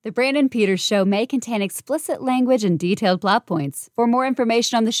The Brandon Peters Show may contain explicit language and detailed plot points. For more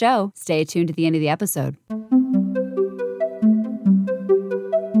information on the show, stay tuned to the end of the episode.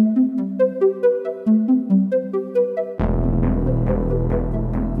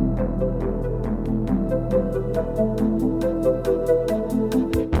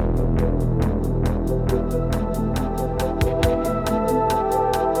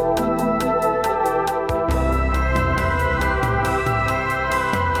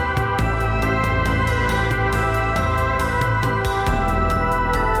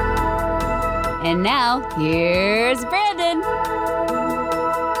 And now, here's Brandon.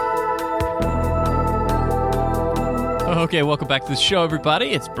 Okay, welcome back to the show, everybody.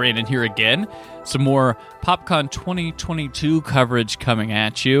 It's Brandon here again. Some more PopCon 2022 coverage coming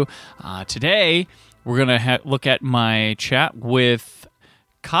at you. Today, we're going to look at my chat with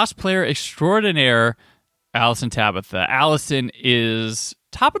cosplayer extraordinaire Alyson Tabbitha. Alyson is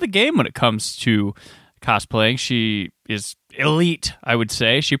top of the game when it comes to cosplaying. She is elite, I would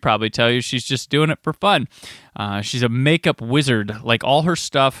say. She'd probably tell you she's just doing it for fun. She's a makeup wizard. Like, all her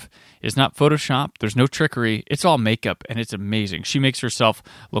stuff is not Photoshop. There's no trickery. It's all makeup, and it's amazing. She makes herself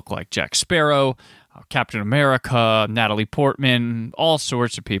look like Jack Sparrow, Captain America, Natalie Portman, all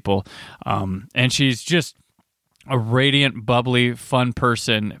sorts of people. And she's just a radiant, bubbly, fun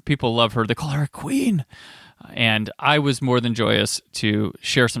person. People love her. They call her a queen. And I was more than joyous to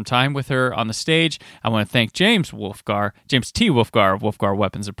share some time with her on the stage. I want to thank James T. Wolfgar of Wolfgar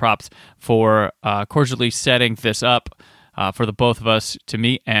Weapons and Props for cordially setting this up for the both of us to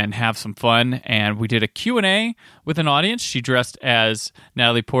meet and have some fun. And we did a Q&A with an audience. She dressed as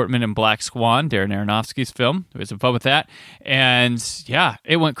Natalie Portman in Black Swan, Darren Aronofsky's film. We had some fun with that. And yeah,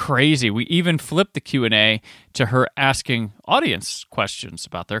 it went crazy. We even flipped the Q&A to her asking audience questions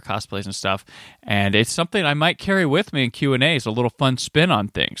about their cosplays and stuff. And it's something I might carry with me in Q&As, a little fun spin on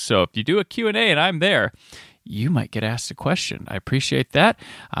things. So if you do a Q&A and I'm there, you might get asked a question. I appreciate that.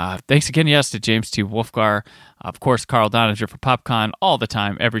 Thanks again, yes, to James T. Wolfgar. Of course, Carl Doninger for PopCon all the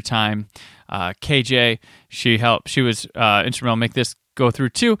time, every time. KJ, she was instrumental in make this go through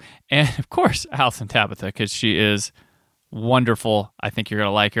too. And of course, Alyson Tabbitha, because she is wonderful. I think you're going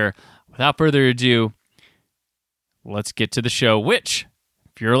to like her. Without further ado, let's get to the show, which,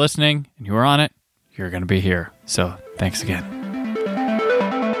 if you're listening and you are on it, you're going to be here. So thanks again.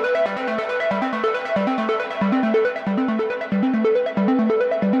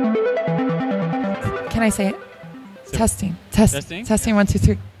 Can I say it? Testing. 1, 2,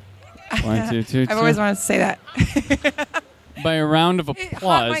 3. 1, 2, 2. I've always wanted to say that. By a round of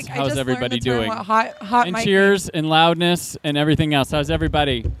applause, mic, how's everybody doing? Hot and mic cheers and loudness and everything else. How's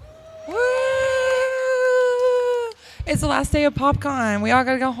everybody? Woo! It's the last day of PopCon. We all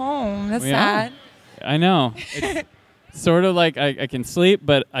gotta go home. That's sad. I know. It's sort of like I can sleep,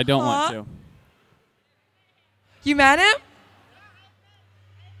 but I don't want to. You met him?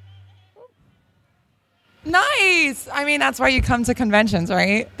 Nice. I mean, that's why you come to conventions,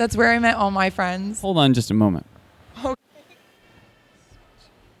 right? That's where I met all my friends. Hold on just a moment. Okay.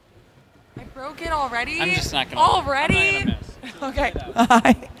 I broke it already? I'm just not going to. Already? Okay.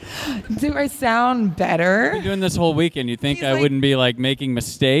 Hi. Do I sound better? We're doing this whole weekend. You think He's I like, wouldn't be like making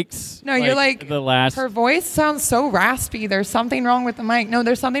mistakes? No, you're like, the last. Her voice sounds so raspy. There's something wrong with the mic. No,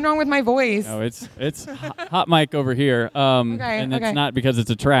 there's something wrong with my voice. No, it's hot mic over here. And it's not because it's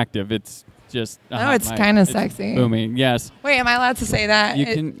attractive. It's just it's kind of sexy. Booming, yes. Wait, am I allowed to say that? You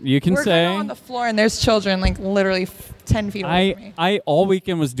can we're say. We're on the floor and there's children like literally 10 feet away from me. I all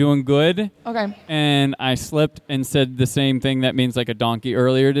weekend was doing good. Okay. And I slipped and said the same thing that means like a donkey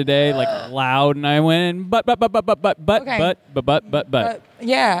earlier today, like loud, and I went but.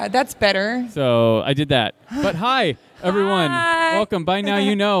 Yeah, that's better. So I did that. But hi. Everyone, Hi. welcome. By now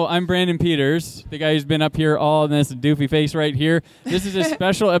you know I'm Brandon Peters, the guy who's been up here all in this doofy face right here. This is a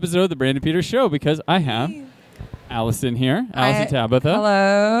special episode of the Brandon Peters Show because I have Alyson here, Alyson Tabbitha.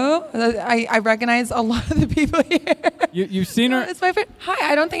 Hello. I recognize a lot of the people here. You've seen her? It's my friend.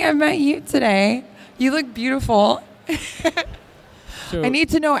 Hi, I don't think I've met you today. You look beautiful. So I need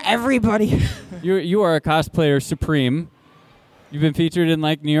to know everybody. You are a cosplayer supreme. You've been featured in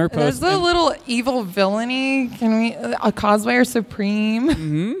like New York Post. There's a little evil villainy. Can we a cosplayer suprine?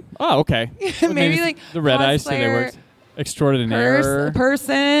 Mm-hmm. Oh, okay. Maybe like the red eyes today works. Extraordinaire.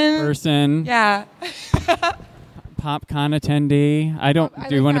 Person. Yeah. PopCon attendee.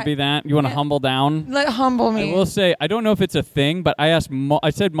 Do you want to be that? You want to humble down? Humble me. I will say I don't know if it's a thing, but I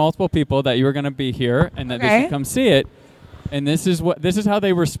said multiple people that you were going to be here and that they should come see it. And this is how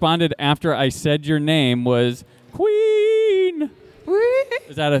they responded after I said your name was Queen.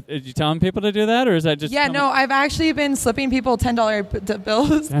 Is that are you telling people to do that, or is that just? Yeah, no, I've actually been slipping people $10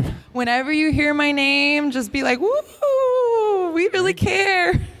 bills. Whenever you hear my name, just be like, woo, we really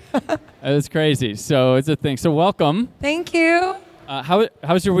care. That's crazy. So it's a thing. So welcome. Thank you.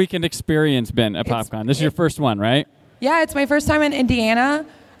 How's your weekend experience been at PopCon? This is your first one, right? Yeah, it's my first time in Indiana.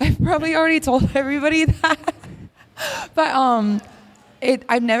 I've probably already told everybody that. But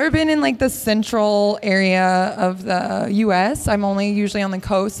I've never been in like the central area of the U.S. I'm only usually on the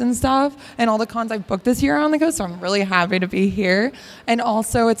coast and stuff. And all the cons I've booked this year are on the coast, so I'm really happy to be here. And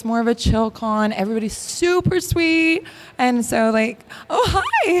also, it's more of a chill con. Everybody's super sweet. And so, like, oh,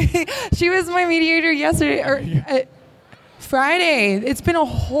 hi. She was my mediator yesterday, or Friday. It's been a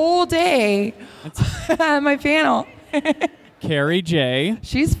whole day at my panel. Carrie J.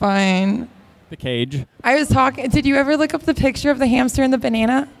 She's fine. The cage. I was talking. Did you ever look up the picture of the hamster and the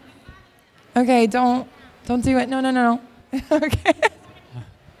banana? Okay, don't do it. No. Okay.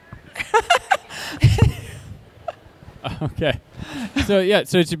 Okay. So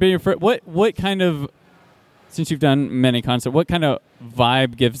it's been your first. What kind of, since you've done many concerts, what kind of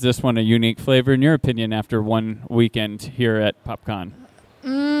vibe gives this one a unique flavor in your opinion after one weekend here at PopCon?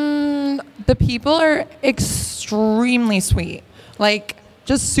 The people are extremely sweet. Like,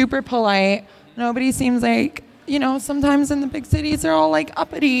 just super polite. Nobody seems like, sometimes in the big cities they're all like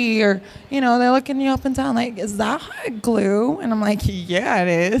uppity, or, they're looking you up and down like, is that hot glue? And I'm like, yeah,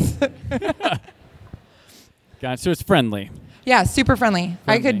 it is. Gotcha. So it's friendly. Yeah, super friendly.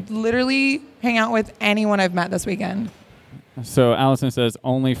 I could literally hang out with anyone I've met this weekend. So Alyson says,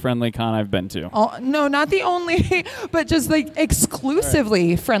 only friendly con I've been to. Oh, no, not the only, but just like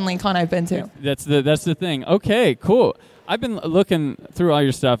exclusively friendly con I've been to. That's the thing. Okay, cool. I've been looking through all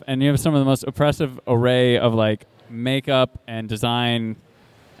your stuff, and you have some of the most impressive array of like makeup and design.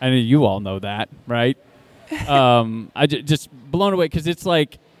 I know you all know that, right? I just blown away because it's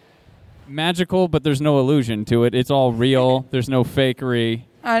like magical, but there's no illusion to it. It's all real. There's no fakery.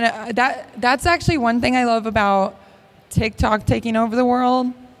 That's actually one thing I love about TikTok taking over the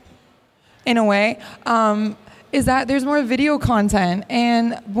world, in a way. Is that there's more video content.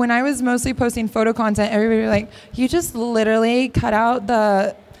 And when I was mostly posting photo content, everybody was like, you just literally cut out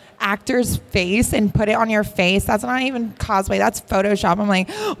the actor's face and put it on your face. That's not even cosplay. That's Photoshop. I'm like,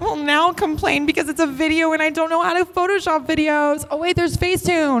 well, now complain because it's a video and I don't know how to Photoshop videos. Oh, wait, there's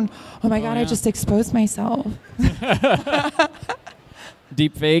Facetune. Oh, my God, yeah. I just exposed myself.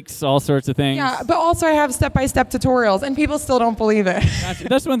 Deep fakes, all sorts of things. Yeah, but also I have step-by-step tutorials, and people still don't believe it.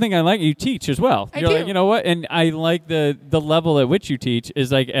 That's one thing I like. You teach as well. You're do. Like, you know what? And I like the level at which you teach is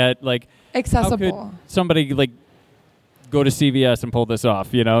like at like accessible. How could somebody like go to CVS and pull this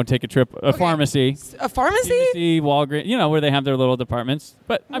off? Take a trip, pharmacy. A pharmacy? CVS, Walgreens, where they have their little departments.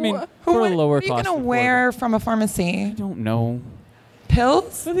 But I mean, for a lower cost. What are you gonna wear from a pharmacy? I don't know.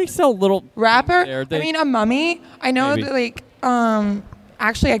 Pills? So they sell little wrapper. A mummy. I know maybe. That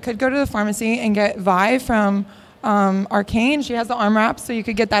actually, I could go to the pharmacy and get Vi from Arcane. She has the arm wraps, so you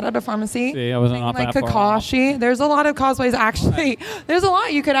could get that at a pharmacy. See, I wasn't off that far. Kakashi. There's a lot of cosplays, actually. There's a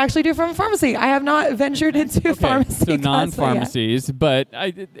lot you could actually do from a pharmacy. I have not ventured into pharmacy. So non-pharmacies, but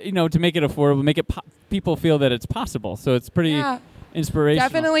to make it affordable, make it people feel that it's possible. So it's pretty inspirational.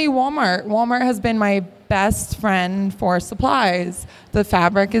 Definitely Walmart. Walmart has been my best friend for supplies. The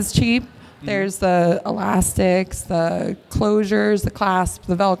fabric is cheap. There's the elastics, the closures, the clasps,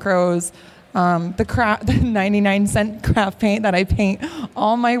 the Velcros, the 99-cent craft paint that I paint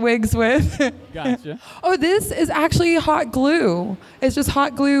all my wigs with. Gotcha. Oh, this is actually hot glue. It's just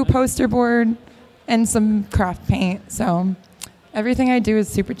hot glue, poster board, and some craft paint. So everything I do is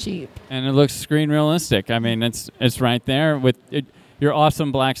super cheap. And it looks screen realistic. I mean, it's right there with your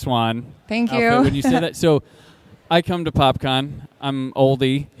awesome Black Swan. Thank outfit you. When you say that, so I come to PopCon. I'm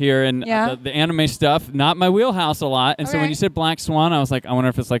oldie here, and the anime stuff, not my wheelhouse a lot. And so when you said Black Swan, I was like, I wonder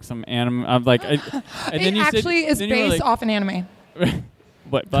if it's like some anime. I'm like, and then you actually is based off an anime.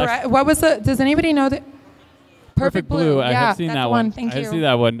 What? Correct. What was the? Does anybody know that? Perfect Blue. I have seen that one. Thank you. I have seen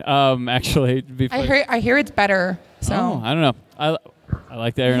that one. Actually, I hear it's better. So I don't know. I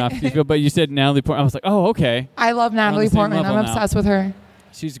like the Aronofsky feel, but you said Natalie Portman. I was like, oh, okay. I love Natalie Portman. I'm obsessed with her.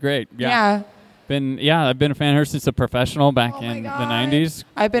 She's great. Yeah. I've been a fan of her since The Professional back in the 90s.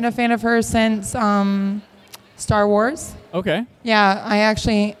 I've been a fan of her since Star Wars. Okay. Yeah, I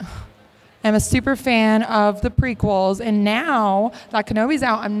actually am a super fan of the prequels, and now that Kenobi's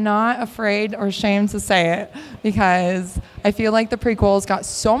out, I'm not afraid or ashamed to say it because I feel like the prequels got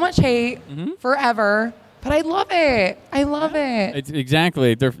so much hate forever. But I love it. I love it.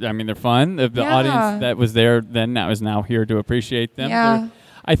 Exactly. They're fun. The audience that was there then that is now here to appreciate them. Yeah.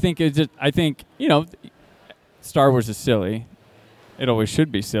 I think Star Wars is silly. It always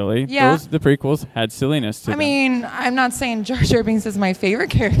should be silly. Yeah. The prequels had silliness to them. I mean, I'm not saying Jar Jar Binks is my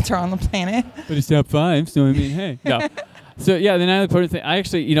favorite character on the planet. But it's top 5, so I mean, hey. No. So, yeah, the Natalie Portman thing, I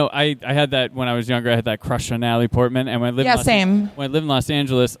actually, I had that when I was younger. I had that crush on Natalie Portman. And when I lived same. When I lived in Los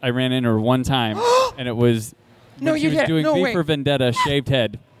Angeles, I ran into her one time. And it was when she was doing V for Vendetta, shaved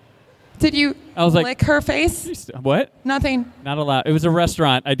head. Did you lick her face? What? Nothing. Not allowed. It was a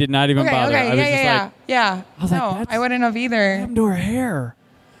restaurant. I did not even bother. Okay, I was just like... Yeah. I was like, I wouldn't have either. What happened to her hair?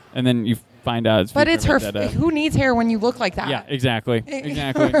 And then you find out it's But V it's for her... Vendetta. Who needs hair when you look like that? Yeah, exactly.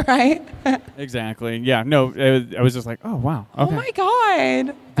 Exactly. Right? Exactly. Yeah, no, I was just like, oh, wow. Okay. Oh, my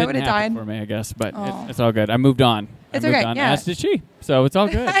God. I would have died. For me, I guess, but it's all good. I moved on. It's I moved okay, on, yeah. as did she, so it's all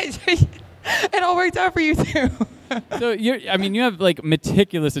good. It all worked out for you, too. So, you have, like,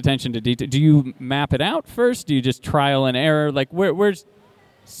 meticulous attention to detail. Do you map it out first? Do you just trial and error? Like, where's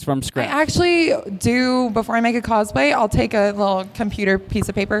from scratch? I actually do, before I make a cosplay, I'll take a little computer piece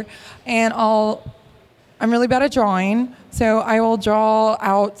of paper, and I'm really bad at drawing, so I will draw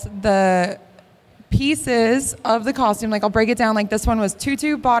out the pieces of the costume. Like, I'll break it down. Like, this one was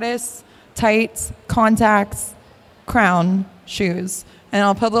tutu, bodice, tights, contacts, crown, shoes. And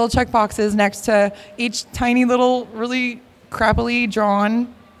I'll put little check boxes next to each tiny little, really crappily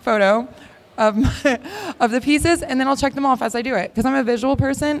drawn photo of the pieces, and then I'll check them off as I do it. Because I'm a visual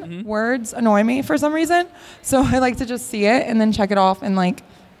person, words annoy me for some reason. So I like to just see it and then check it off, and, like,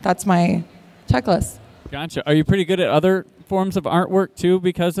 that's my checklist. Gotcha. Are you pretty good at other forms of artwork, too,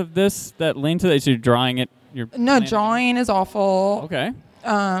 because of this, that lean to that? So you're drawing it? No, drawing is awful. Okay.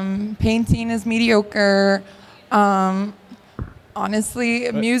 Painting is mediocre.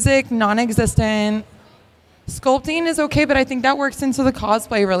 Honestly, music, non-existent. Sculpting is okay, but I think that works into the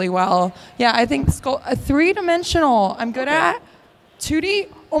cosplay really well. Yeah, I think three-dimensional I'm good at.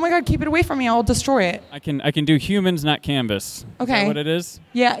 2D, oh my God, keep it away from me. I'll destroy it. I can do humans, not canvas. Okay. Is that what it is?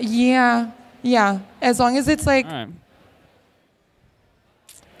 Yeah. As long as it's, like, all right.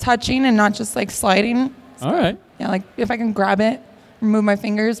 touching and not just, like, sliding. All right. Yeah, like, if I can grab it, move my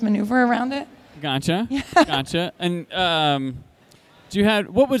fingers, maneuver around it. Gotcha. Yeah. Gotcha. And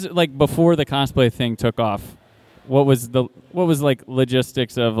what was it like before the cosplay thing took off? What was like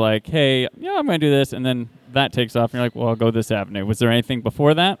logistics of like, hey, yeah, I'm going to do this, and then that takes off, and you're like, well, I'll go this avenue. Was there anything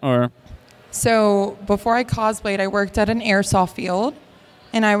before that, or? So before I cosplayed, I worked at an airsoft field,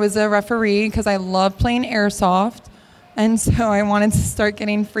 and I was a referee because I love playing airsoft. And so I wanted to start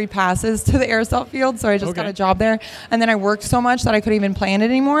getting free passes to the airsoft field, so I just got a job there. And then I worked so much that I couldn't even play in it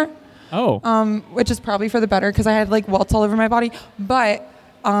anymore. Oh. Which is probably for the better because I had, like, welts all over my body. But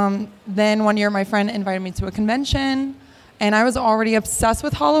then one year my friend invited me to a convention, and I was already obsessed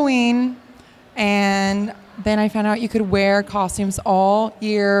with Halloween. And then I found out you could wear costumes all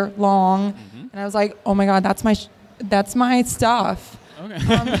year long. Mm-hmm. And I was like, oh, my God, that's my stuff.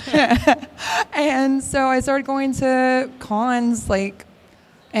 Okay. And so I started going to cons, like,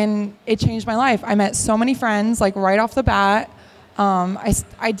 and it changed my life. I met so many friends, like, right off the bat.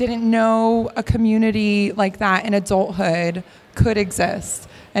 I didn't know a community like that in adulthood could exist.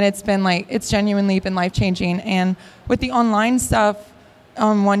 And it's genuinely been life-changing. And with the online stuff,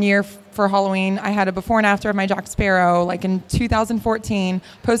 1 year for Halloween, I had a before and after of my Jack Sparrow, like in 2014,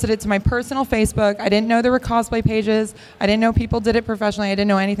 posted it to my personal Facebook. I didn't know there were cosplay pages. I didn't know people did it professionally. I didn't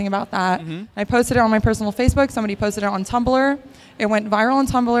know anything about that. Mm-hmm. I posted it on my personal Facebook. Somebody posted it on Tumblr. It went viral on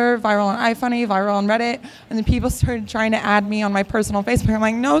Tumblr, viral on iFunny, viral on Reddit. And then people started trying to add me on my personal Facebook. I'm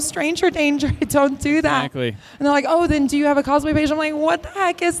like, no, stranger danger. Don't do that. Exactly. And they're like, oh, then do you have a cosplay page? I'm like, what the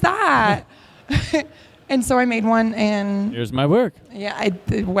heck is that? And so I made one, and here's my work. Yeah, I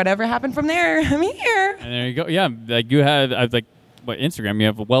did whatever happened from there. I'm here. And there you go. Yeah, like you had, Instagram, you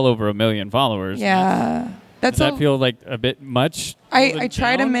have well over 1 million followers. Yeah. Does that feel like a bit much? I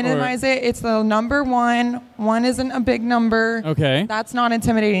try to minimize it. It's the number one. One isn't a big number. Okay. That's not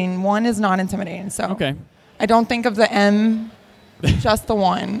intimidating. One is not intimidating. So okay. I don't think of the M, just the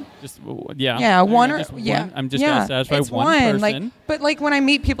one. Yeah, one I'm just gonna satisfy it's one person. Like, but like when I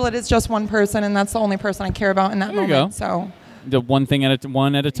meet people, it is just one person, and that's the only person I care about in that moment. Go. So the one thing at a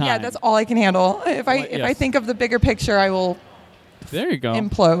time. Yeah, that's all I can handle. If I think of the bigger picture, I will. There you go.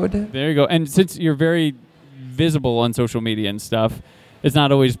 Implode. There you go. And since you're very visible on social media and stuff, it's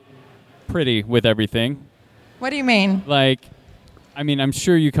not always pretty with everything. What do you mean? Like, I mean, I'm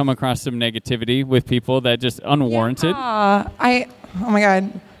sure you come across some negativity with people that just unwarranted. Oh my God,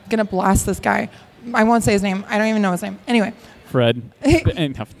 I'm gonna blast this guy. I won't say his name. I don't even know his name. Anyway. Fred.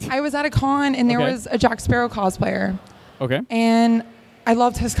 I was at a con, and there was a Jack Sparrow cosplayer. Okay. And I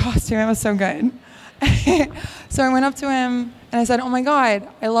loved his costume. It was so good. So I went up to him, and I said, oh my God,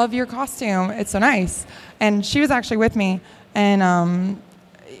 I love your costume. It's so nice. And she was actually with me. and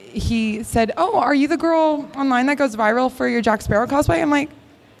he said, "Oh, are you the girl online that goes viral for your Jack Sparrow cosplay?" I'm like,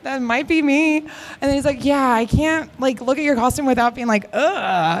 "That might be me." And then he's like, "Yeah, I can't like look at your costume without being like,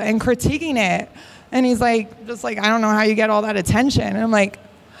 ugh, and critiquing it." And he's like, just like, "I don't know how you get all that attention." And I'm like,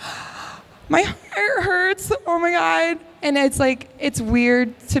 my heart hurts. Oh my God. And it's like, it's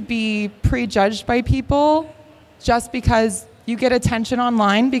weird to be prejudged by people just because you get attention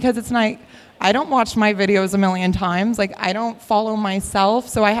online, because it's not, I don't watch my videos a million times. Like, I don't follow myself,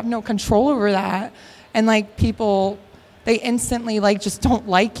 so I have no control over that. And like, people, they instantly like just don't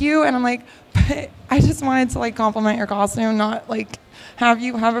like you. And I'm like, but I just wanted to like compliment your costume, not like have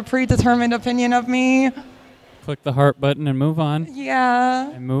you have a predetermined opinion of me. Click the heart button and move on.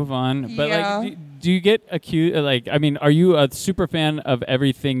 Yeah. And move on. But yeah. like, do you get accused? Like, I mean, are you a super fan of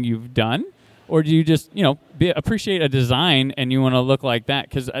everything you've done, or do you just, appreciate a design and you want to look like that?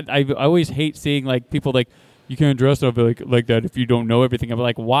 Because I always hate seeing like people like, you can't dress up like that if you don't know everything. I'm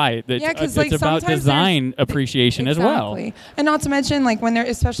like, why? Because it's about design appreciation as well. And not to mention, like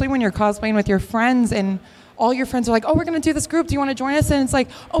especially when you're cosplaying with your friends and all your friends are like, "Oh, we're going to do this group. Do you want to join us?" And it's like,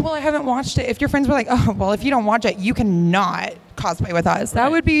 "Oh, well, I haven't watched it." If your friends were like, "Oh, well, if you don't watch it, you cannot cosplay with us."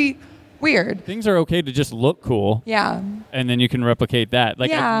 That would be weird. Things are okay to just look cool. Yeah. And then you can replicate that. Like,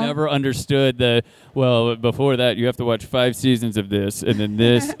 I've never understood before that, you have to watch 5 seasons of this, and then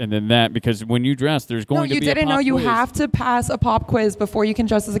this, and then that, because when you dress, there's going to be a pop quiz. No, you didn't know you have to pass a pop quiz before you can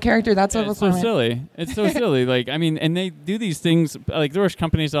dress as a character. That's a requirement. It's so silly. It's so silly. Like, I mean, and they do these things, like, there are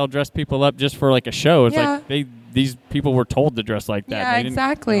companies that'll dress people up just for, like, a show. It's like, these people were told to dress like that. Yeah,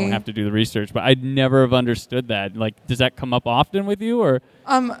 exactly. They don't have to do the research. But I'd never have understood that. Like, does that come up often with you, or?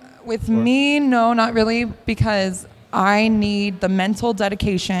 With me, no, not really, because I need the mental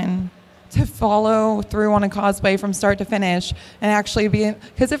dedication to follow through on a cosplay from start to finish and actually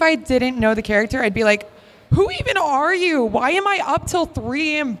because if I didn't know the character, I'd be like, who even are you? Why am I up till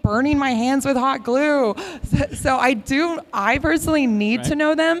 3 a.m. burning my hands with hot glue? So I personally need to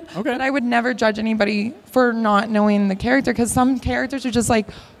know them, but I would never judge anybody for not knowing the character, because some characters are just like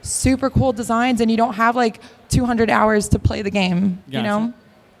super cool designs and you don't have like 200 hours to play the game, you know?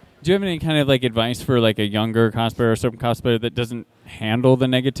 Do you have any kind of like advice for like a younger cosplayer or some cosplayer that doesn't handle the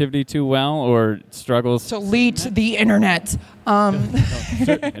negativity too well or struggles? Delete the internet.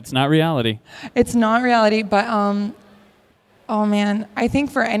 It's not reality. It's not reality, but oh man, I think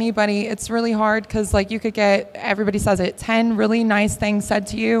for anybody it's really hard, because like you could get, everybody says it, 10 really nice things said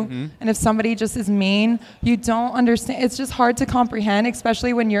to you, and if somebody just is mean, you don't understand. It's just hard to comprehend,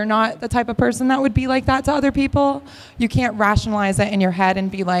 especially when you're not the type of person that would be like that to other people. You can't rationalize it in your head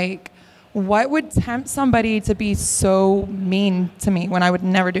and be like, what would tempt somebody to be so mean to me when I would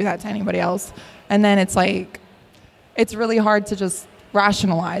never do that to anybody else? And then it's like, it's really hard to just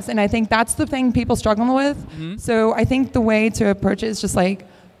rationalize. And I think that's the thing people struggle with. So I think the way to approach it is just like,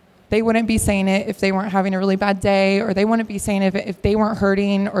 they wouldn't be saying it if they weren't having a really bad day, or they wouldn't be saying it if they weren't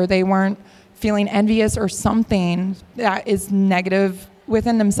hurting, or they weren't feeling envious or something that is negative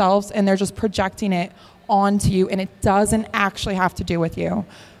within themselves, and they're just projecting it onto you, and it doesn't actually have to do with you.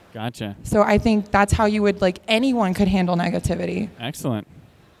 Gotcha. So I think that's how you would, like, anyone could handle negativity. Excellent.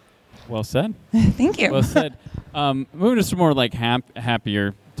 Well said. Thank you. Well said. Moving to some more like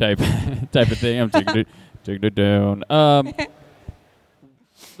happier type of thing. I'm taking it down.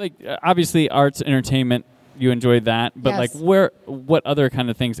 Obviously, arts, entertainment, you enjoy that. But yes. What other kind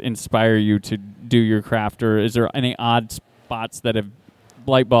of things inspire you to do your craft, or is there any odd spots that have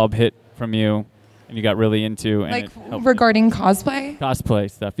light bulb hit from you and you got really into? And like regarding cosplay? Cosplay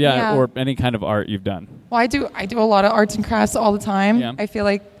stuff, yeah, or any kind of art you've done. Well, I do a lot of arts and crafts all the time. Yeah. I feel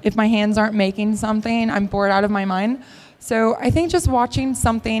like if my hands aren't making something, I'm bored out of my mind. So I think just watching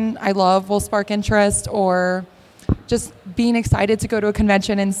something I love will spark interest, or just being excited to go to a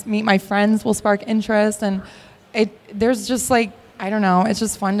convention and meet my friends will spark interest. And there's just like, I don't know, it's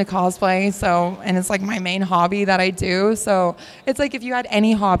just fun to cosplay. So, and it's like my main hobby that I do. So it's like, if you had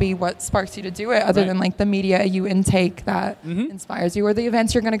any hobby, what sparks you to do it other than like the media you intake that inspires you, or the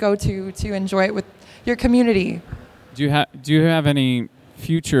events you're going to go to enjoy it with your community. Do you have any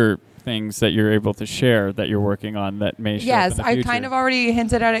future things that you're able to share that you're working on that may show up in the future? I kind of already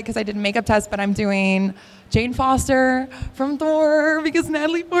hinted at it because I did a makeup test, but I'm doing Jane Foster from Thor, because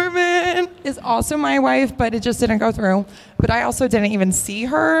Natalie Portman is also my wife, but it just didn't go through. But I also didn't even see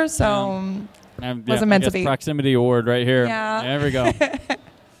her, so wasn't meant to be. Proximity award right here. Yeah. There we go.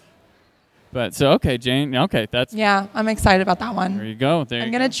 But so, okay, Jane. Okay, that's... Yeah, I'm excited about that one. There you go.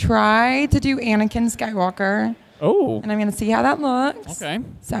 I'm going to try to do Anakin Skywalker. Oh. And I'm going to see how that looks. Okay.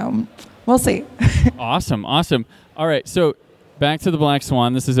 So we'll see. Awesome. All right, so back to the Black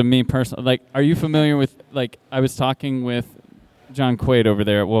Swan. This is a me personal. Like, are you familiar with, like, I was talking with John Quaid over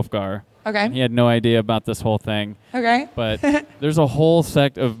there at Wolfgar. Okay. He had no idea about this whole thing. Okay. But there's a whole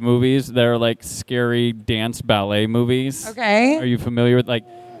sect of movies that are like scary dance ballet movies. Okay. Are you familiar with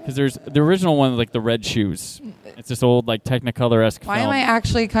because there's the original one, like the Red Shoes. It's this old like Technicolor-esque Why film. am I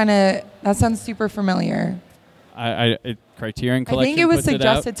actually kind of? That sounds super familiar. Criterion I Collection. think it was puts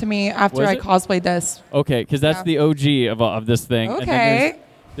suggested to me after Was I it? cosplayed this. Okay, because that's the OG of this thing. And then Okay.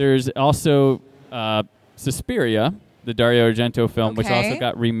 there's also Suspiria, the Dario Argento film, which Okay. also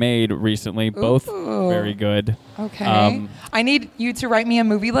got remade recently. Both Ooh. very good. Okay. I need you to write me a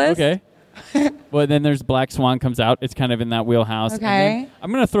movie list. Okay. Well, then there's Black Swan comes out. It's kind of in that wheelhouse. And Okay. then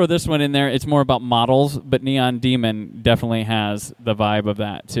I'm going to throw this one in there. It's more about models, but Neon Demon definitely has the vibe of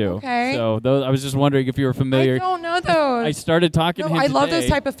that too. Okay. So I was just wondering if you were familiar. I don't know those. I started talking to him I love today. those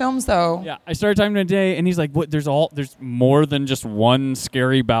type of films though. Yeah, I started talking to him today, and he's like, "What? There's more than just one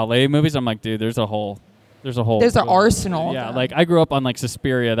scary ballet movies." I'm like, "Dude, there's a whole." There's an arsenal. Yeah, like I grew up on like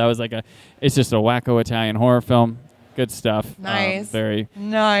Suspiria. That was like it's just a wacko Italian horror film. Good stuff. Nice. Very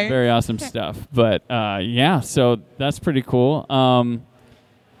Nice. awesome stuff. But yeah, so that's pretty cool. I'm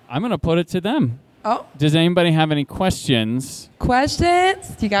gonna put it to them. Oh, Does anybody have any questions questions?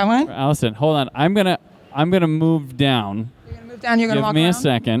 Do you got one? for Alyson? Hold on. I'm gonna move down. You're gonna move down. You're gonna Give walk me around. a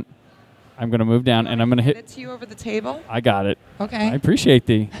second. I'm gonna move down, and I'm gonna Hand hit. it to you over the table. I got it. I Okay. appreciate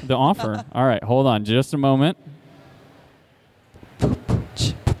the offer. All right, hold on just a moment. That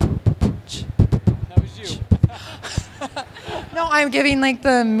was you. No, I'm giving like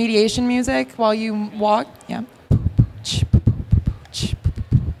the mediation music while you walk. Yeah.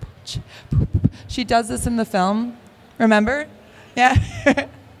 She does this in the film. Remember? Yeah.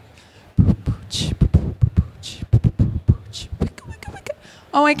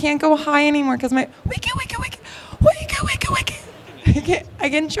 Oh, I can't go high anymore because my wiki. I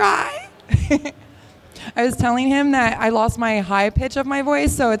can try. I was telling him that I lost my high pitch of my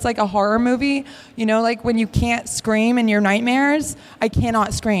voice, so it's like a horror movie. You know, like when you can't scream in your nightmares, I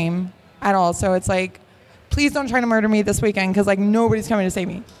cannot scream at all. So it's like, please don't try to murder me this weekend because like nobody's coming to save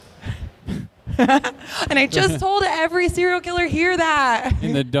me. And I just told every serial killer here that.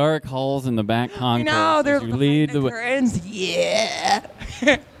 In the dark halls in the back concourse. No, they're as you lead the way. curtains. Yeah.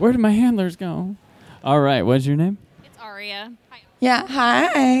 Where did my handlers go? All right, what's your name? It's Aria. Hi. Yeah.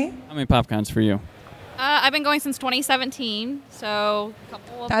 Hi. How many PopCons for you? I've been going since 2017, so a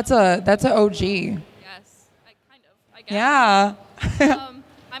couple of That's a OG. Yes, I guess. Yeah.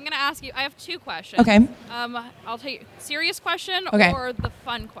 I'm gonna ask you. I have two questions. Okay. I'll tell you serious question Okay. or the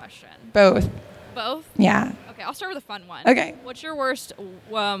fun question. Both. Both. Yeah. Okay, I'll start with the fun one. Okay. What's your worst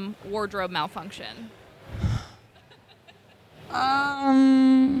wardrobe malfunction?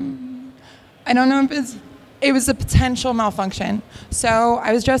 I don't know if it was a potential malfunction. So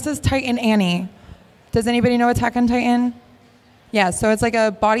I was dressed as Titan Annie. Does anybody know Attack on Titan? Yeah, so it's like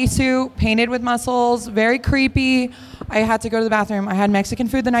a bodysuit painted with muscles, very creepy. I had to go to the bathroom. I had Mexican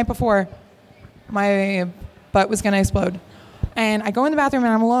food the night before. My butt was gonna explode. And I go in the bathroom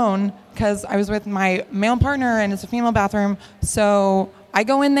and I'm alone because I was with my male partner and it's a female bathroom. So I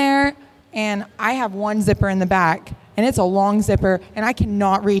go in there and I have one zipper in the back and it's a long zipper and I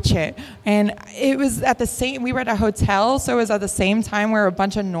cannot reach it. And it was we were at a hotel, so it was at the same time where a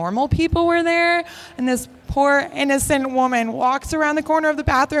bunch of normal people were there. And this poor innocent woman walks around the corner of the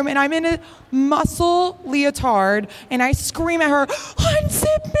bathroom and I'm in a muscle leotard and I scream at her,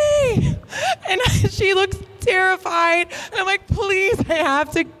 "Unzip me!" And she looks terrified. And I'm like, "Please, I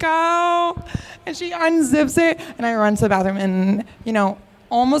have to go." And she unzips it and I run to the bathroom and,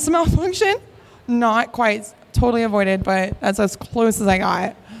 almost a malfunction. Not quite totally avoided, but that's as close as I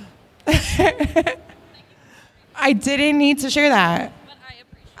got. I didn't need to share that. But I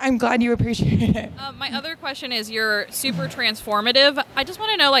appreciate I'm glad you appreciate it. My other question is you're super transformative. I just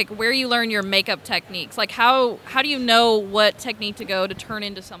want to know where you learn your makeup techniques. Like how do you know what technique to go to turn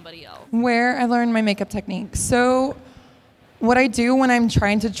into somebody else? Where I learned my makeup technique. So what I do when I'm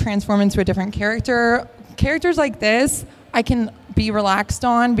trying to transform into a different characters like this, I can be relaxed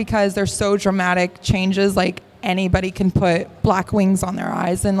on because they're so dramatic changes. Like anybody can put black wings on their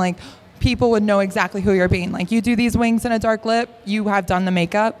eyes and people would know exactly who you're being. Like you do these wings and a dark lip, you have done the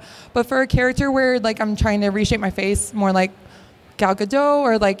makeup. But for a character where I'm trying to reshape my face more like Gal Gadot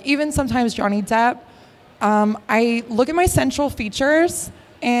or even sometimes Johnny Depp, I look at my central features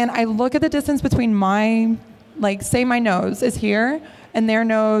and I look at the distance between my, say my nose is here and their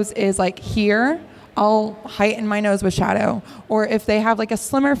nose is here. I'll heighten my nose with shadow. Or if they have a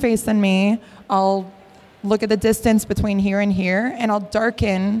slimmer face than me, I'll look at the distance between here and here and I'll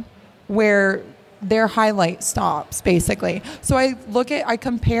darken where their highlight stops, basically. So I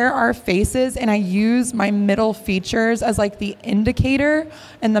compare our faces, and I use my middle features as like the indicator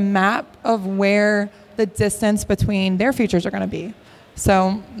and the map of where the distance between their features are going to be.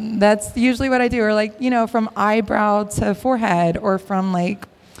 So that's usually what I do, or like, from eyebrow to forehead, or from like,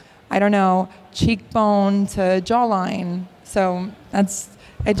 I don't know, cheekbone to jawline. So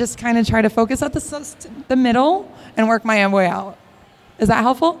I just kind of try to focus at the middle and work my way out. Is that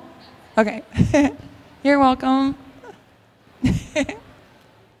helpful? Okay. You're welcome.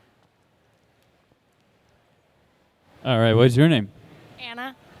 All right, what's your name?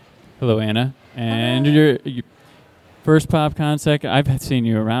 Anna. Hello, Anna. And your first PopCon, second? I've seen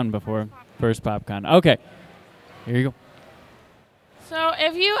you around before. First PopCon. Okay. Here you go. So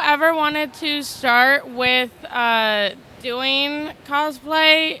if you ever wanted to start with doing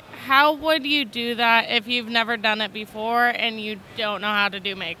cosplay, how would you do that if you've never done it before and you don't know how to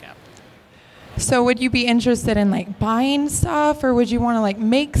do makeup? So would you be interested in like buying stuff, or would you want to like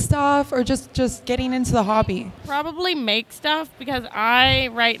make stuff, or just getting into the hobby? Probably make stuff, because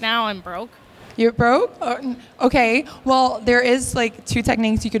right now I'm broke. You're broke? Okay. Well, there is like 2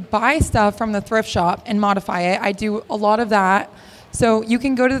 techniques. You could buy stuff from the thrift shop and modify it. I do a lot of that. So you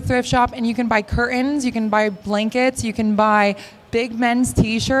can go to the thrift shop and you can buy curtains, you can buy blankets, you can buy big men's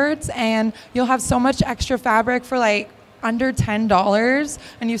t-shirts, and you'll have so much extra fabric for like under $10,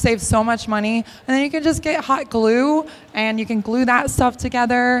 and you save so much money. And then you can just get hot glue and you can glue that stuff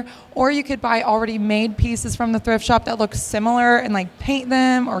together, or you could buy already made pieces from the thrift shop that look similar and like paint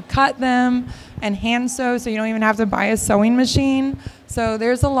them or cut them and hand sew, so you don't even have to buy a sewing machine. So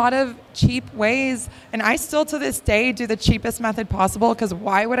there's a lot of cheap ways, and I still to this day do the cheapest method possible, because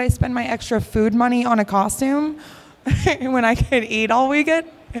why would I spend my extra food money on a costume when I could eat all weekend?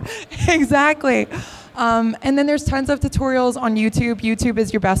 Exactly. And then there's tons of tutorials on YouTube. YouTube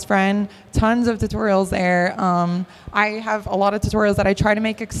is your best friend. Tons of tutorials there. I have a lot of tutorials that I try to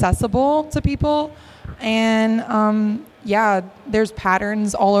make accessible to people. And there's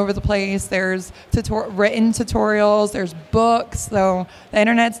patterns all over the place. There's written tutorials. There's books. So the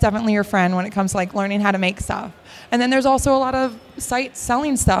internet's definitely your friend when it comes to like learning how to make stuff. And then there's also a lot of sites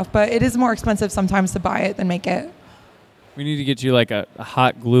selling stuff, but it is more expensive sometimes to buy it than make it. We need to get you like a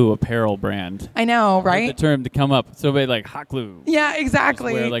hot glue apparel brand. I know, right? Get the term to come up. So they like hot glue. Yeah,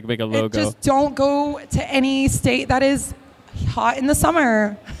 exactly. Just wear like make a logo. Just don't go to any state that is hot in the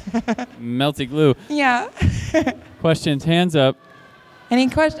summer. Melty glue. Yeah. Questions, hands up. Any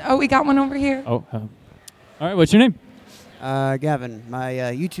questions? Oh, we got one over here. Oh. All right, what's your name? Gavin. My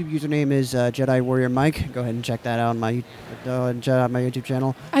YouTube username is Jedi Warrior Mike. Go ahead and check that out on my YouTube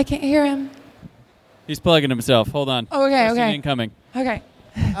channel. I can't hear him. He's plugging himself. Hold on. Okay, Question okay. incoming. Okay.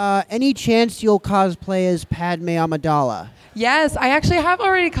 Any chance you'll cosplay as Padme Amidala? Yes, I actually have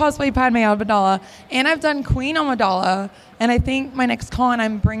already cosplayed Padme Amidala, and I've done Queen Amidala, and I think my next con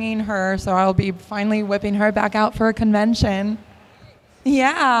I'm bringing her, so I'll be finally whipping her back out for a convention.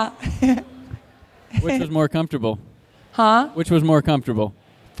 Yeah. Which was more comfortable? Huh? Which was more comfortable?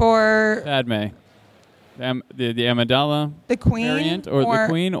 For Padme. The Amidala the Queen variant, or the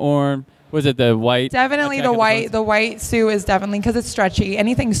Queen, or was it the white? Definitely the white. The white suit is definitely, because it's stretchy.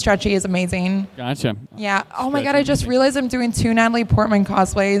 Anything stretchy is amazing. Gotcha. Yeah. Oh my God, I just realized I'm doing 2 Natalie Portman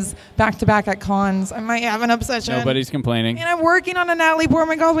cosplays back to back at cons. I might have an obsession. Nobody's complaining. And I'm working on a Natalie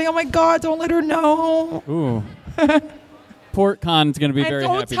Portman cosplay. Oh my God, don't let her know. Ooh. PortCon's going to be very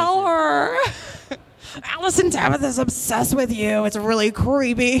happy. Don't tell her. Alyson Tabbitha's obsessed with you. It's really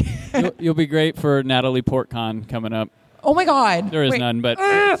creepy. You'll be great for Natalie PortCon coming up. Oh my God. There is none, but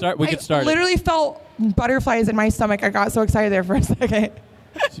we could start. I literally felt butterflies in my stomach. I got so excited there for a second.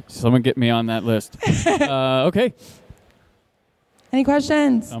 Someone get me on that list. Okay. Any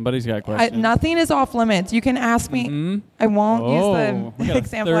questions? Somebody's got questions. Nothing is off limits. You can ask me. Mm-hmm. I won't use we the got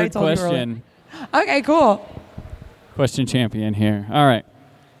example a I third told question. you earlier. Okay, cool. Question champion here. All right.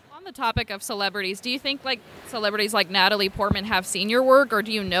 On the topic of celebrities, do you think like celebrities like Natalie Portman have seen your work, or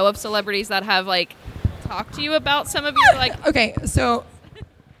do you know of celebrities that have like talked to you about some of your like? Okay, so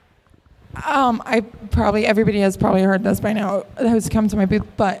everybody has probably heard this by now who's come to my booth,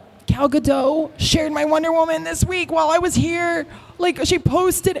 but Gal Gadot shared my Wonder Woman this week while I was here. Like, she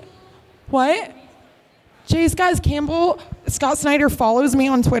posted, what? J. Scott Campbell, Scott Snyder follows me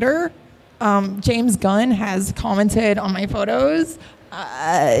on Twitter. James Gunn has commented on my photos.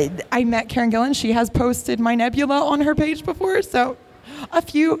 I met Karen Gillan. She has posted my Nebula on her page before, so a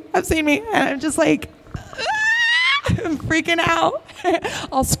few have seen me, and I'm just like, I'm freaking out.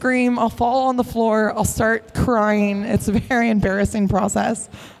 I'll scream, I'll fall on the floor, I'll start crying. It's a very embarrassing process.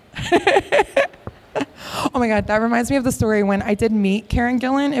 Oh my God, that reminds me of the story when I did meet Karen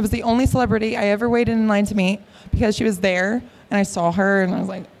Gillan. It was the only celebrity I ever waited in line to meet because she was there and I saw her and I was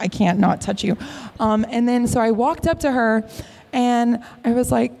like, I can't not touch you. And then so I walked up to her and I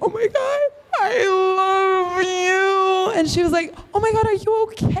was like, oh my God, I love you. And she was like, oh my God, are you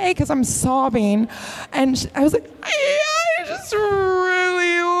okay? Because I'm sobbing. And I was like, yeah, I just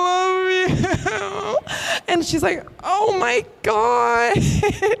really love you. And she's like, oh my God.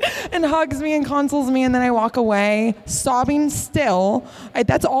 And hugs me and consoles me. And then I walk away, sobbing still.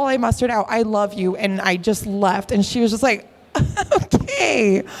 That's all I mustered out. I love you. And I just left. And she was just like,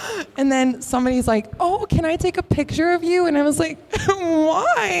 okay. And then somebody's like, oh, can I take a picture of you? And I was like,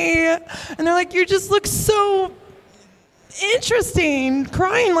 why? And they're like, you just look so interesting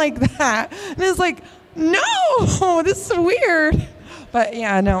crying like that. And it's like, no, this is weird. But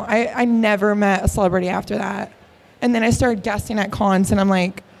yeah, no, I never met a celebrity after that. And then I started guesting at cons and I'm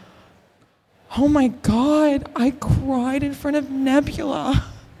like, oh my God, I cried in front of Nebula.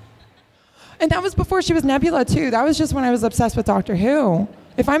 And that was before she was Nebula, too. That was just when I was obsessed with Doctor Who.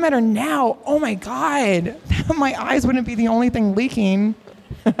 If I met her now, oh, my God, my eyes wouldn't be the only thing leaking.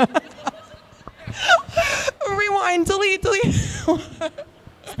 Rewind, delete.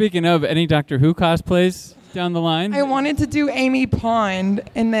 Speaking of, any Doctor Who cosplays down the line? I wanted to do Amy Pond,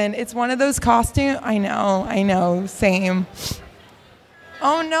 and then it's one of those costumes. I know, same.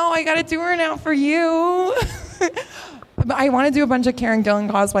 Oh, no, I got to do her now for you. But I want to do a bunch of Karen Gillan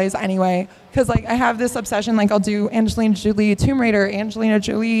cosplays anyway, because like I have this obsession. Like I'll do Angelina Jolie Tomb Raider, Angelina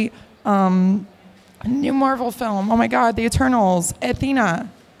Jolie new Marvel film. Oh my God, The Eternals,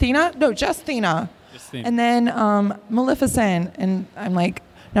 Athena. No, just Athena. And then Maleficent, and I'm like,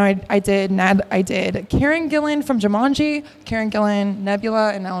 no, I did Karen Gillan from Jumanji, Karen Gillan,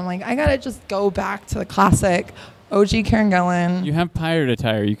 Nebula, and now I'm like, I gotta just go back to the classic. OG Karen Gillan. You have pirate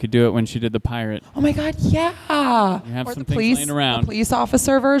attire. You could do it when she did the pirate. Oh my God, yeah. You have or some the things laying around. The police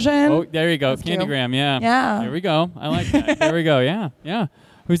officer version. Oh, there you go. Candygram, yeah. Yeah. There we go. I like that. There we go, yeah.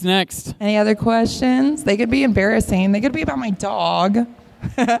 Who's next? Any other questions? They could be embarrassing. They could be about my dog.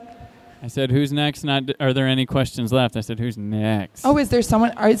 I said, who's next? Not, are there any questions left? I said, who's next? Oh, is there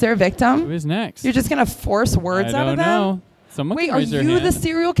someone? Is there a victim? Who is next? You're just going to force words out of them? I don't know. Someone Wait, can are raise their you hand. the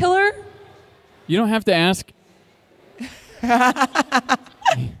serial killer? You don't have to ask.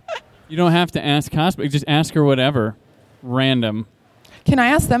 You don't have to ask cosplay. Just ask her whatever. Random. Can I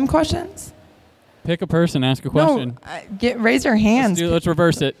ask them questions? Pick a person, ask a question. No, raise your hands. Let's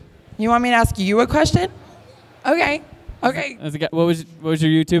reverse it. You want me to ask you a question? Okay. What was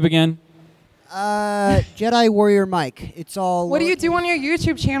your YouTube again? Jedi Warrior Mike. It's all. What do you do on your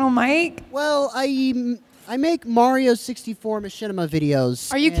YouTube channel, Mike? Well, I make Mario 64 machinima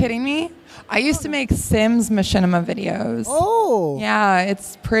videos. Are you kidding me? I used to make Sims machinima videos. Oh. Yeah,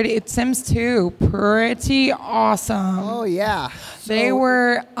 it's pretty. It's Sims 2. Pretty awesome. Oh, yeah. They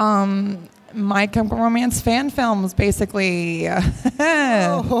were My Chemical Romance fan films, basically.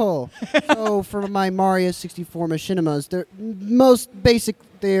 Oh. So for my Mario 64 machinimas, they're most basic.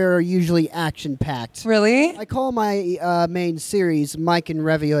 They're usually action-packed. Really? I call my main series Mike and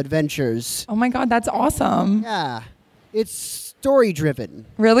Revio Adventures. Oh my God, that's awesome. Yeah. It's story-driven.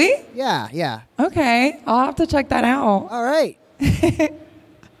 Really? Yeah. Okay, I'll have to check that out. All right.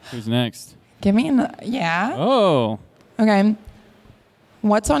 Who's next? Give me yeah. Oh. Okay.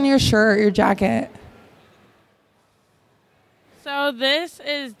 What's on your shirt, your jacket? So this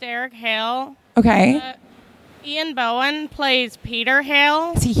is Derek Hale. Okay. Ian Bowen plays Peter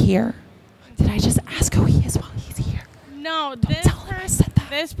Hale. Is he here? Did I just ask who he is while he's here? No, Don't tell him I said that.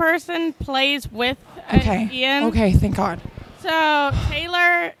 This person plays with Ian. Okay, thank God. So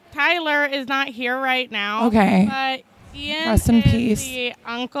Tyler is not here right now. Okay. But Ian Rest in is peace. the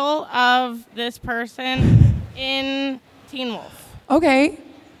uncle of this person in Teen Wolf. Okay.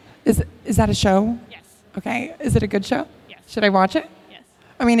 Is that a show? Yes. Okay. Is it a good show? Yes. Should I watch it? Yes.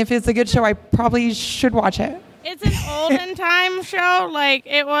 I mean, if it's a good show, I probably should watch it. It's an olden time show. Like,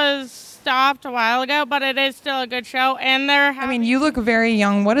 it was stopped a while ago, but it is still a good show. And I mean, you look very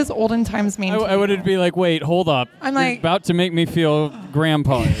young. What does olden times mean? I would be like, wait, hold up. I'm You're like- about to make me feel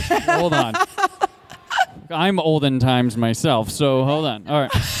grandpa-ish. Hold on. I'm olden times myself, so hold on. All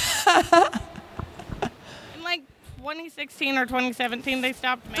right. in like 2016 or 2017, they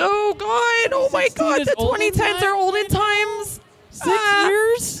stopped making. Oh God! Oh my 16 God! is The olden 2010s are olden times. 6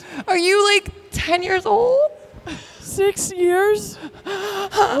 years? Are you like 10 years old? 6 years?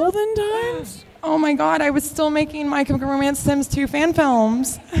 Olden times? Oh my God! I was still making My Chemical Romance Sims 2 fan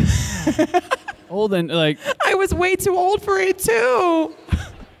films. Olden, like I was way too old for it too.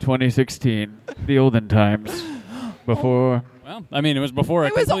 2016, the olden times. Before. Well, I mean, it was before.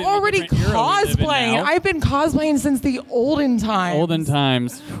 I was already cosplaying. I've been cosplaying since the olden times. Olden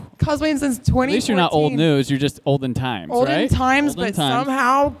times. Cosplaying since 2014. At least you're not old news. You're just olden times, olden right? Times, but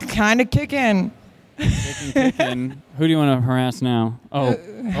somehow kind of kicking. Kicking. Who do you want to harass now? Oh,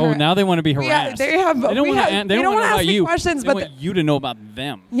 now they want to be harassed. They don't want to ask me questions, they want you to know about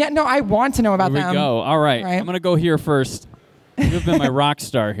them. Yeah, no, I want to know about them. Here we go. All right. I'm going to go here first. You've been my rock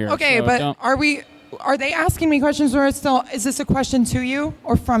star here. Okay, so but are they asking me questions or is this a question to you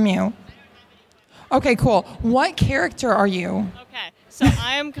or from you? Okay, cool. What character are you? Okay, so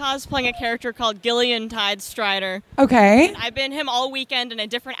I am cosplaying a character called Gillian Tidestrider. Okay. And I've been him all weekend in a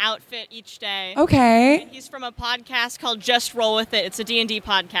different outfit each day. Okay. And he's from a podcast called Just Roll With It. It's a D&D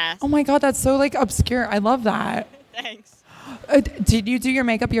podcast. Oh my god, that's so like obscure. I love that. Thanks. Did you do your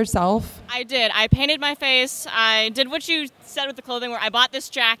makeup yourself? I did. I painted my face. I did what you said with the clothing, where I bought this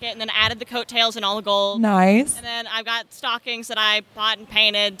jacket and then added the coattails and all the gold. Nice. And then I've got stockings that I bought and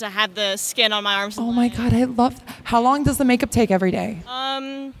painted to have the skin on my arms. Oh my god, I love that. How long does the makeup take every day?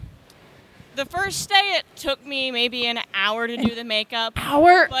 The first day it took me maybe an hour to do the makeup.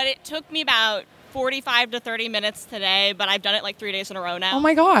 Hour? But it took me about 45 to 30 minutes today, but I've done it like 3 days in a row now. Oh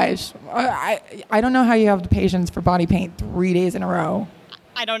my gosh. I don't know how you have the patience for body paint 3 days in a row.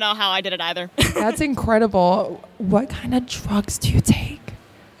 I don't know how I did it either. That's incredible. What kind of drugs do you take?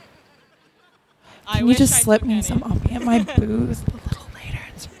 Can you just slip me some? I'll be at my booth a little later.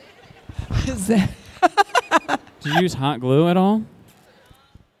 Do you use hot glue at all?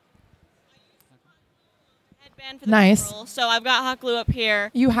 For the nice. Pearl, so I've got hot glue up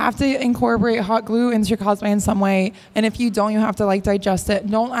here. You have to incorporate hot glue into your cosplay in some way, and if you don't, you have to like digest it.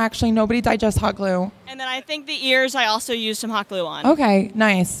 Nobody digests hot glue. And then I think the ears I also use some hot glue on. Okay,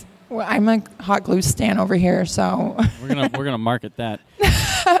 nice. Well, I'm a hot glue stan over here, so we're gonna market that.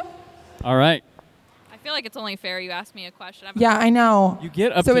 All right. I feel like it's only fair you ask me a question. Yeah, I know. You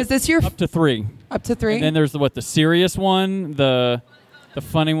get up. So to, is this your up to 3? Up to 3. And then there's the serious one, the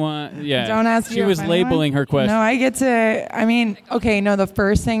funny one. Yeah. Don't ask. She was labeling her question. No, I get to. I mean, okay, no. The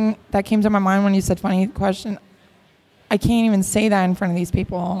first thing that came to my mind when you said funny question, I can't even say that in front of these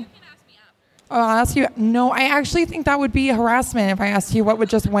people. Oh, I'll ask you. No, I actually think that would be harassment if I asked you what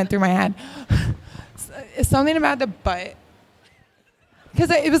just went through my head. Something about the butt. Because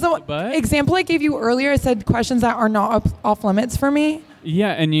it was the example I gave you earlier. I said questions that are not off limits for me.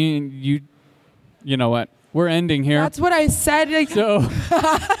 Yeah, and you know what? We're ending here. That's what I said. So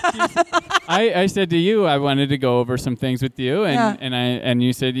I said to you, I wanted to go over some things with you, and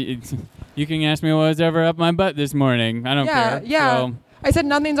you said you can ask me what was ever up my butt this morning. I don't care. Yeah. So I said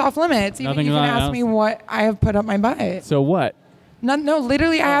nothing's off limits. Even you can ask me what I have put up my butt. So what? No,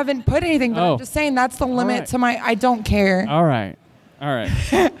 literally I haven't put anything, but I'm just saying that's the limit to my. I don't care. All right.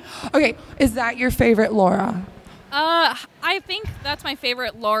 Okay, is that your favorite Laura? I think that's my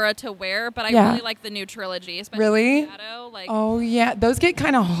favorite Laura to wear, but I really like the new trilogy, especially really? Shadow. Oh yeah, those get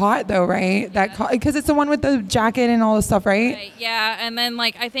kind of hot though, right? Yeah. Because it's the one with the jacket and all the stuff, right? Yeah, and then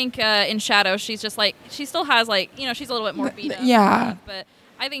I think in Shadow she's just she still has she's a little bit more beat up. Yeah. But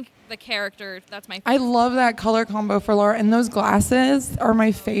I think the character, that's my favorite. I love that color combo for Laura, and those glasses are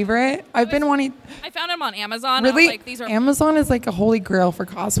my favorite. I found them on Amazon. Really? I was like, these are Amazon is like a holy grail for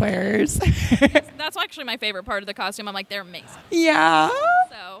cosplayers. That's actually my favorite part of the costume. I'm like, they're amazing. Yeah.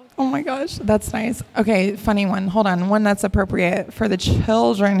 So. Oh my gosh, that's nice. Okay, funny one. Hold on, one that's appropriate for the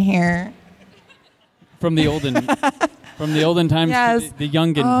children here. From the olden times yes. to the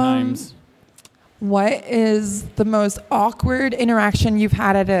youngin times. What is the most awkward interaction you've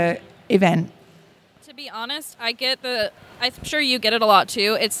had at an event? To be honest, I'm sure you get it a lot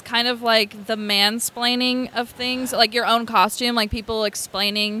too. It's kind of like the mansplaining of things, like your own costume, like people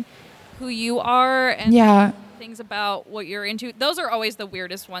explaining who you are and things about what you're into. Those are always the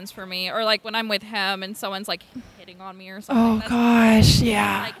weirdest ones for me. Or like when I'm with him and someone's like hitting on me or something. Oh gosh,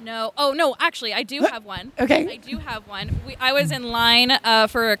 yeah. Like no. Oh no, actually I do have one. Okay. I do have one. I was in line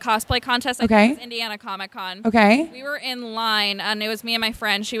for a cosplay contest. I think it was Indiana Comic Con. Okay. We were in line and it was me and my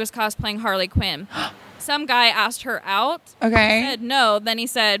friend. She was cosplaying Harley Quinn. Some guy asked her out. Okay. I said no. Then he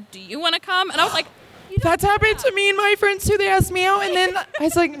said, "Do you want to come?" And I was like, that's happened to me and my friends too. They asked me out, and then I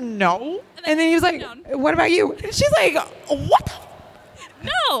was like, no. And then he was like, what about you? And she's like, what?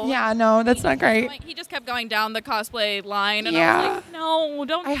 No. Yeah, no, that's not great. He just kept going down the cosplay line, and I was like, no,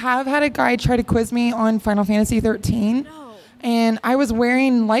 don't. I have had a guy try to quiz me on Final Fantasy 13, and I was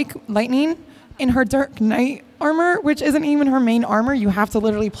wearing Lightning in her Dark Knight armor, which isn't even her main armor. You have to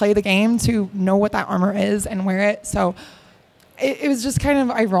literally play the game to know what that armor is and wear it. So it was just kind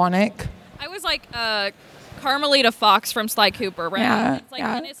of ironic. I was Carmelita Fox from Sly Cooper, right? Yeah, It's like,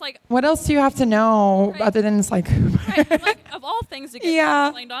 yeah. And it's like, What else do you have to know Right. other than Sly Cooper? right, I'm like, of all things to get Yeah.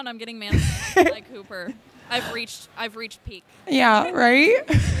 explained on, I'm getting mansplained by Sly Cooper. I've reached peak. Yeah, right?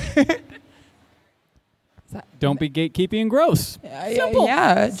 Don't be gatekeeping and gross. Simple.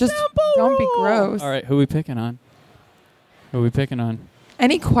 Yeah, just don't be gross. All right, who we picking on?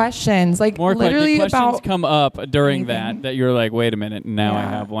 Any questions? Like More literally questions about. come up during anything. that you're like, wait a minute, now I Yeah.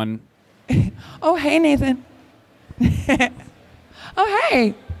 have one. Oh, hey, Nathan. Oh,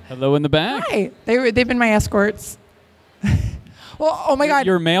 hey. Hello in the back. Hi. They've been my escorts. Well, oh my God.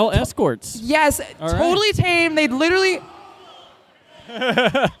 Your male escorts. Yes, All right. totally tame. They literally.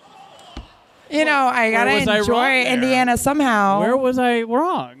 You know, I gotta where was I enjoy wrong there? Indiana somehow. Where was I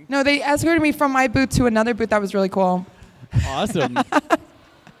wrong? No, they escorted me from my booth to another booth. That was really cool. Awesome.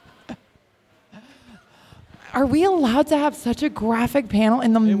 Are we allowed to have such a graphic panel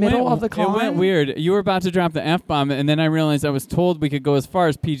in the middle of the con? It went weird. You were about to drop the F-bomb, and then I realized I was told we could go as far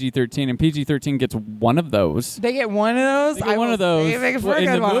as PG-13, and PG-13 gets one of those. They get one of those. They get one will of those save it for a in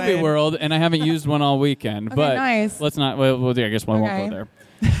good the movie one. world, and I haven't used one all weekend. Okay, but nice. let's not. Well, I guess we won't Okay. go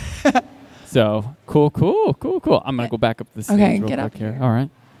there. So cool. I'm gonna go back up the stage Okay, real get quick up here. here. All right.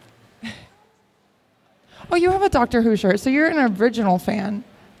 Oh, you have a Doctor Who shirt, so you're an original fan.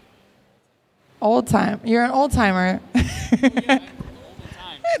 Old time. You're an old timer. The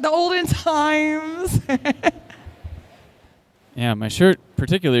olden times. Yeah, my shirt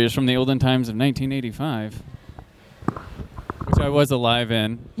particularly is from the olden times of 1985, which I was alive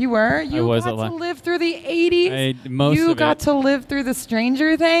in. You were? You was got alive. to live through the 80s? Most You of got it. to live through the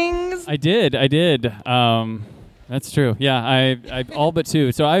Stranger Things? I did. That's true. Yeah, I all but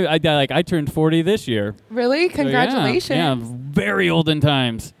two. So I turned 40 this year. Really? So, Congratulations. yeah, very olden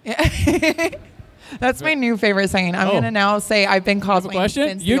times. That's my new favorite saying. I'm going to now say I've been cosplaying Question?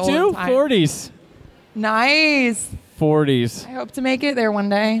 since You the too? olden time. 40s. Nice. 40s. I hope to make it there one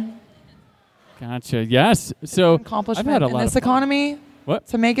day. Gotcha. Yes. So Accomplishment I've had a in lot this of fun. economy. What?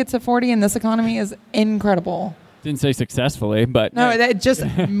 To make it to 40 in this economy is incredible. Didn't say successfully, but No, just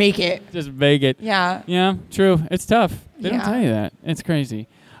make it. just make it. Yeah. Yeah, true. It's tough. They don't Yeah. tell you that. It's crazy.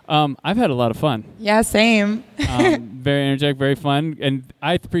 I've had a lot of fun. Yeah, same. Very energetic, very fun, and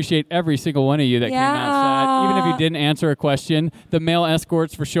I appreciate every single one of you that came outside. Even if you didn't answer a question, the male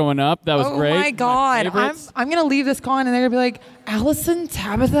escorts for showing up. That was great. Oh my God. favorites. I'm going to leave this con and they're going to be like, Alyson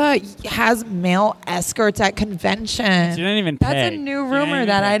Tabbitha has male escorts at convention. She didn't even That's pay. a new She didn't rumor even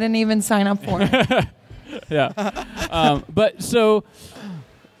that pay. I didn't even sign up for. Yeah. But so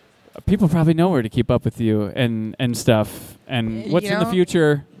people probably know where to keep up with you and stuff. And what's You in the know,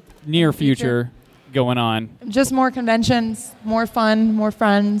 future, near future, going on? Just more conventions, more fun, more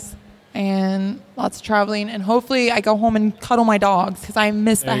friends, and lots of traveling. And hopefully I go home and cuddle my dogs because I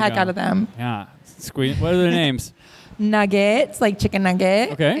miss There the you heck go. out of them. Yeah. Squeeze. What are their names? Nuggets, like chicken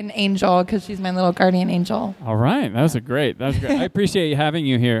nugget. Okay. And Angel because she's my little guardian angel. All right. That was great. I appreciate having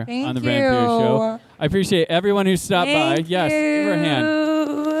you here Thank on the Brand Peters you. Show. I appreciate everyone who stopped by. Thank Yes. Give her a hand.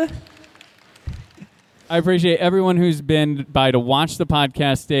 you. I appreciate everyone who's been by to watch the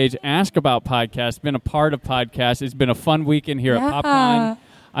podcast stage, ask about podcasts, been a part of podcasts. It's been a fun weekend here at Yeah. PopCon.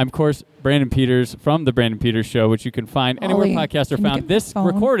 I'm, of course, Brandon Peters from The Brandon Peters Show, which you can find anywhere Ollie, podcasts are can you found. get my This phone?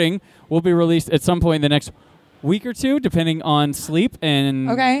 recording will be released at some point in the next week or two, depending on sleep and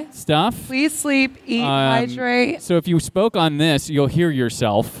Okay. stuff. Please sleep, eat, hydrate. So if you spoke on this, you'll hear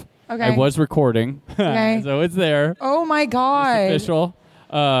yourself. Okay. I was recording, Okay. so it's there. Oh my It's God. official.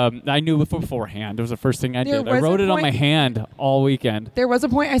 I knew beforehand. It was the first thing I There did. I was a wrote it on my point- hand all weekend. There was a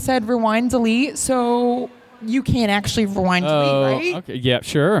point I said rewind, delete, so you can't actually rewind, delete, right? Okay. Yeah,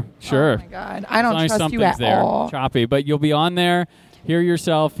 sure. Oh my God. I don't As long as trust you something's at there. all. Choppy. But you'll be on there, hear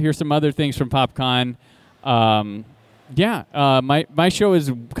yourself, hear some other things from PopCon. My show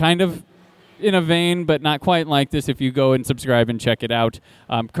is kind of in a vein, but not quite like this if you go and subscribe and check it out.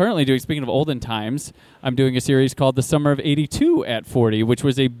 I'm currently doing, speaking of olden times, I'm doing a series called The Summer of 82 at 40, which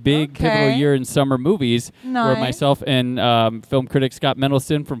was a big pivotal year in summer movies, where Nice. myself and film critic Scott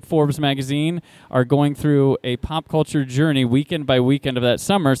Mendelson from Forbes magazine are going through a pop culture journey weekend by weekend of that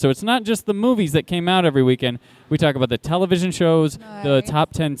summer. So it's not just the movies that came out every weekend. We talk about the television shows, the Nice.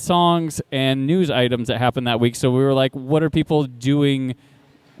 top 10 songs, and news items that happened that week. So we were like, what are people doing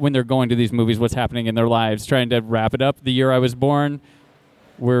when they're going to these movies? What's happening in their lives? Trying to wrap it up. The year I was born,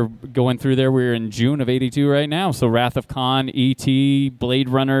 we're going through there. We're in June of 82 right now. So Wrath of Khan, E.T., Blade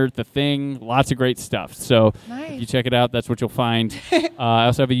Runner, The Thing, lots of great stuff. So if you check it out, that's what you'll find. I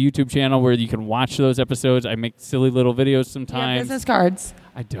also have a YouTube channel where you can watch those episodes. I make silly little videos Yeah, sometimes. business cards.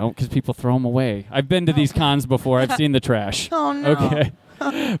 I don't, because people throw them away. I've been to these cons before. I've seen the trash. Oh, no. Okay.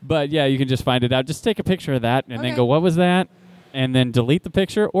 But yeah, you can just find it out. Just take a picture of that and then Okay. go, what was that? And then delete the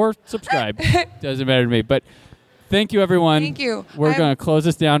picture or subscribe. Doesn't matter to me. But thank you, everyone. Thank you. We're going to close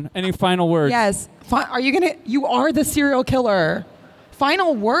this down. Any final words? Yes. Are you going to? You are the serial killer.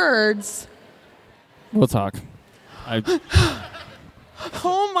 Final words. We'll talk.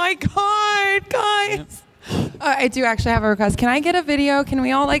 Oh my God, guys. I do actually have a request. Can I get a video? Can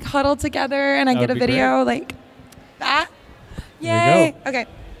we all like huddle together and I get a would be video like that? There you Yay. Okay.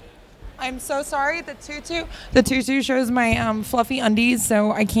 I'm so sorry. The tutu shows my fluffy undies,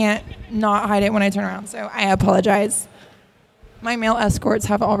 so I can't not hide it when I turn around. So I apologize. My male escorts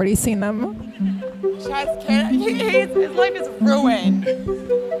have already seen them. His life is ruined.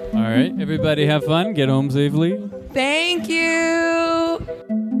 All right. Everybody have fun. Get home safely. Thank you.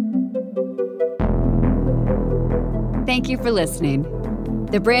 Thank you for listening.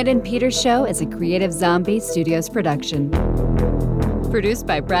 The Brandon Peters Show is a Creative Zombie Studios production. Produced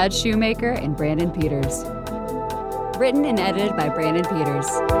by Brad Shoemaker and Brandon Peters. Written and edited by Brandon Peters.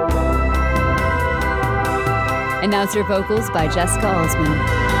 Announcer vocals by Jessica Alsman.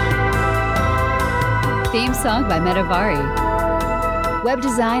 Theme song by Metavari. Web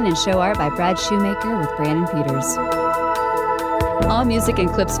design and show art by Brad Shoemaker with Brandon Peters. All music and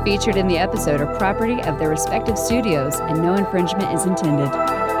clips featured in the episode are property of their respective studios and no infringement is intended.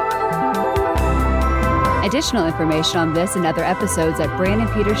 Additional information on this and other episodes at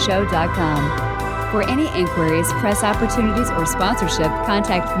BrandonPetersShow.com. For any inquiries, press opportunities, or sponsorship,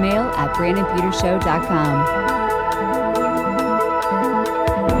 contact mail at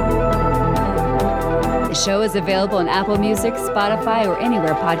BrandonPetersShow.com. The show is available on Apple Music, Spotify, or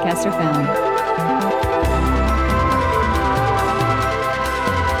anywhere podcasts are found.